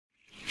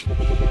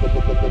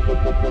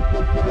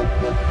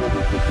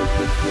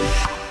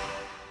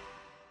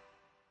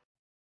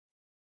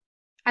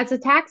As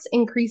attacks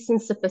increase in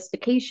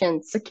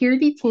sophistication,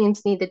 security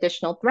teams need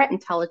additional threat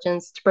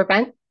intelligence to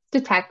prevent,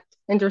 detect,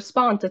 and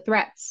respond to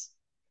threats.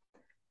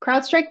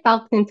 CrowdStrike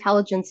Falcon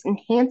Intelligence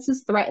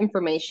enhances threat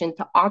information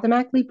to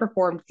automatically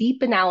perform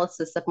deep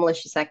analysis of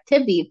malicious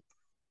activity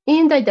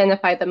and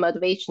identify the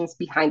motivations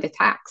behind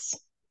attacks.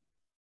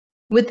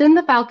 Within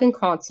the Falcon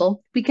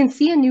console, we can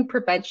see a new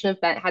prevention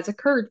event has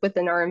occurred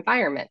within our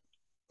environment.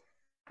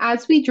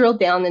 As we drill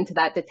down into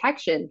that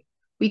detection,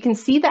 we can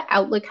see that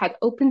Outlook had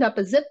opened up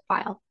a zip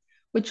file,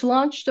 which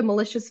launched a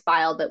malicious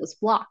file that was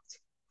blocked.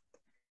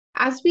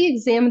 As we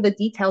examine the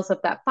details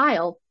of that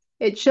file,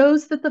 it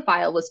shows that the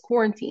file was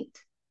quarantined.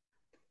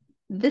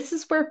 This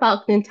is where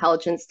Falcon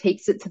Intelligence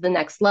takes it to the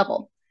next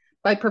level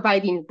by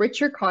providing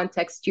richer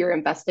context to your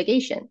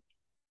investigation.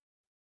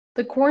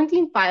 The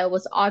quarantine file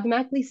was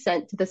automatically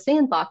sent to the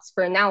Sandbox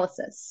for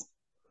analysis.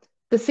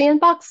 The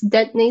Sandbox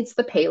detonates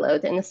the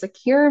payload in a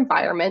secure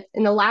environment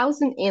and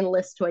allows an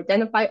analyst to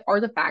identify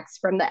artifacts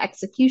from the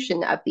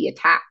execution of the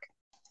attack.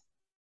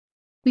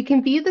 We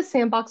can view the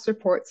Sandbox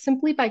report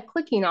simply by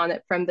clicking on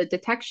it from the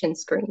detection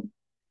screen.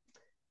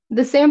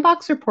 The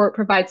Sandbox report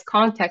provides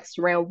context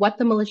around what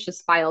the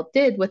malicious file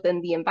did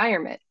within the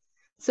environment,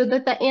 so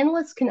that the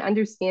analyst can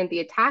understand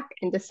the attack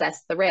and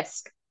assess the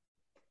risk.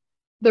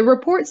 The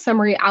report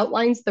summary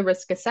outlines the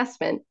risk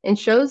assessment and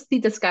shows the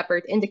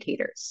discovered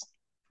indicators.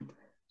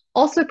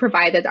 Also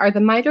provided are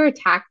the MITRE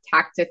attack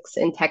tactics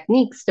and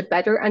techniques to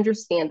better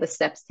understand the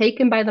steps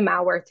taken by the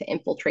malware to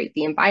infiltrate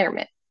the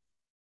environment.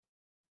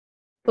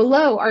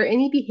 Below are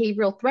any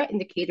behavioral threat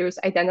indicators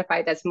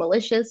identified as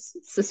malicious,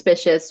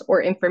 suspicious,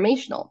 or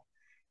informational.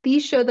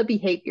 These show the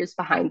behaviors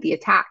behind the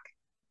attack.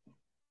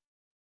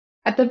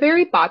 At the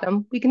very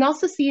bottom, we can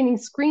also see any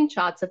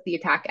screenshots of the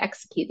attack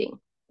executing.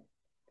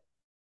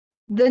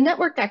 The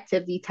Network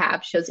Activity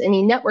tab shows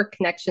any network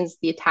connections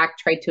the attack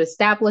tried to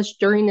establish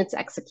during its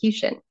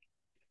execution.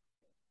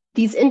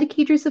 These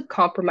indicators of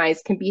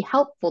compromise can be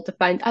helpful to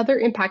find other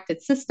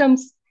impacted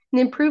systems and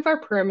improve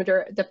our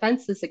perimeter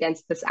defenses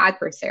against this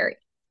adversary.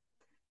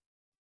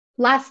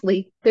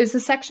 Lastly, there's a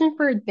section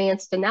for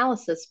advanced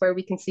analysis where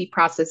we can see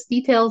process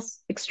details,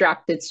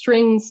 extracted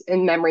strings,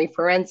 and memory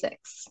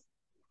forensics.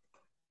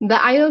 The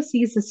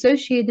IOCs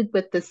associated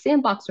with the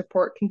Sandbox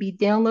report can be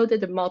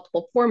downloaded in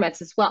multiple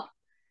formats as well,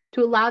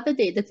 to allow the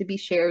data to be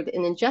shared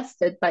and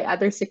ingested by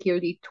other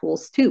security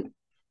tools too.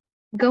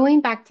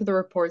 Going back to the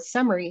report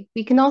summary,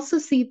 we can also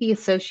see the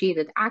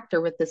associated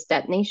actor with this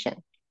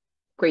detonation,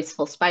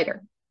 Graceful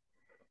Spider.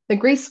 The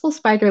Graceful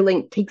Spider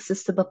link takes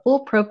us to the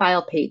full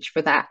profile page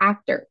for that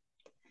actor.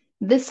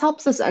 This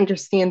helps us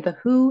understand the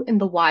who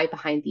and the why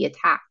behind the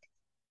attack.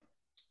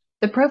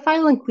 The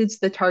profile includes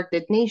the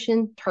targeted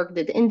nation,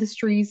 targeted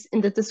industries,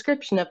 and the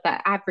description of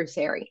that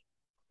adversary.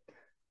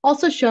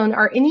 Also shown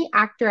are any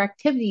actor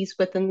activities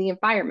within the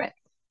environment,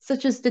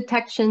 such as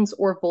detections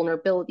or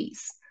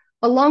vulnerabilities,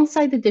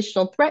 alongside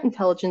additional threat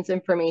intelligence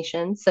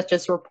information, such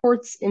as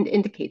reports and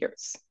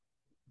indicators.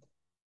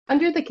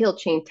 Under the Kill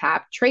Chain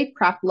tab,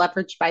 tradecraft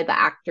leveraged by the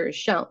actor is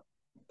shown.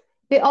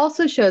 It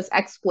also shows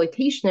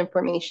exploitation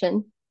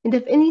information, and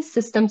if any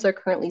systems are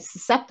currently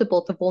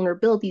susceptible to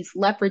vulnerabilities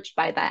leveraged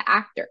by that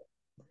actor.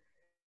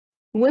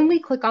 When we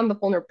click on the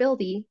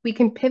vulnerability, we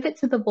can pivot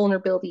to the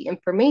vulnerability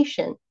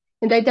information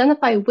and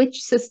identify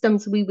which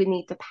systems we would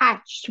need to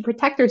patch to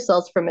protect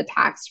ourselves from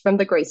attacks from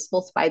the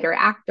Graceful Spider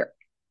actor.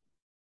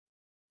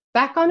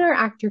 Back on our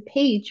actor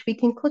page, we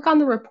can click on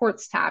the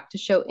Reports tab to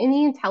show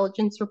any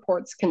intelligence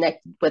reports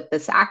connected with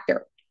this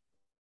actor.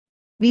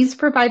 These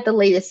provide the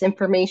latest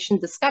information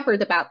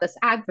discovered about this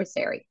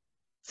adversary,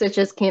 such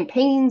as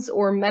campaigns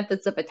or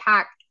methods of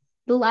attack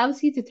that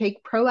allows you to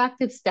take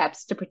proactive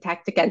steps to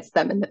protect against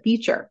them in the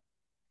future.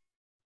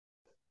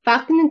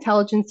 Falcon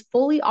Intelligence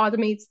fully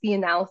automates the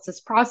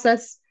analysis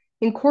process,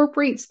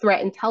 incorporates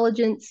threat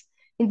intelligence,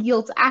 and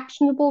yields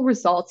actionable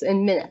results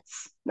in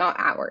minutes, not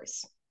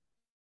hours.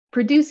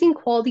 Producing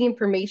quality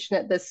information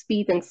at this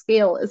speed and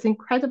scale is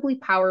incredibly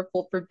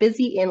powerful for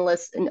busy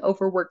analysts and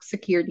overworked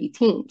security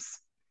teams.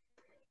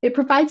 It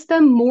provides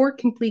them more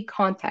complete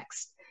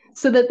context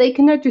so that they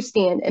can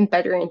understand and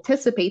better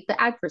anticipate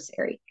the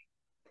adversary.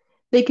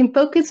 They can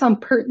focus on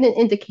pertinent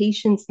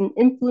indications and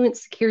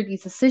influence security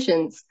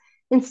decisions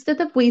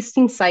instead of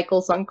wasting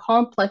cycles on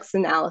complex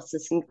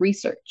analysis and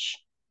research.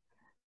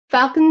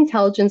 Falcon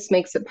Intelligence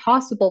makes it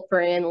possible for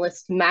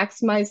analysts to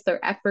maximize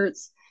their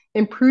efforts,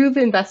 improve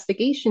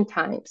investigation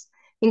times,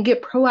 and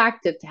get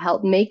proactive to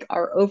help make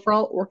our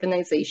overall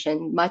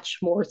organization much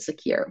more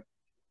secure.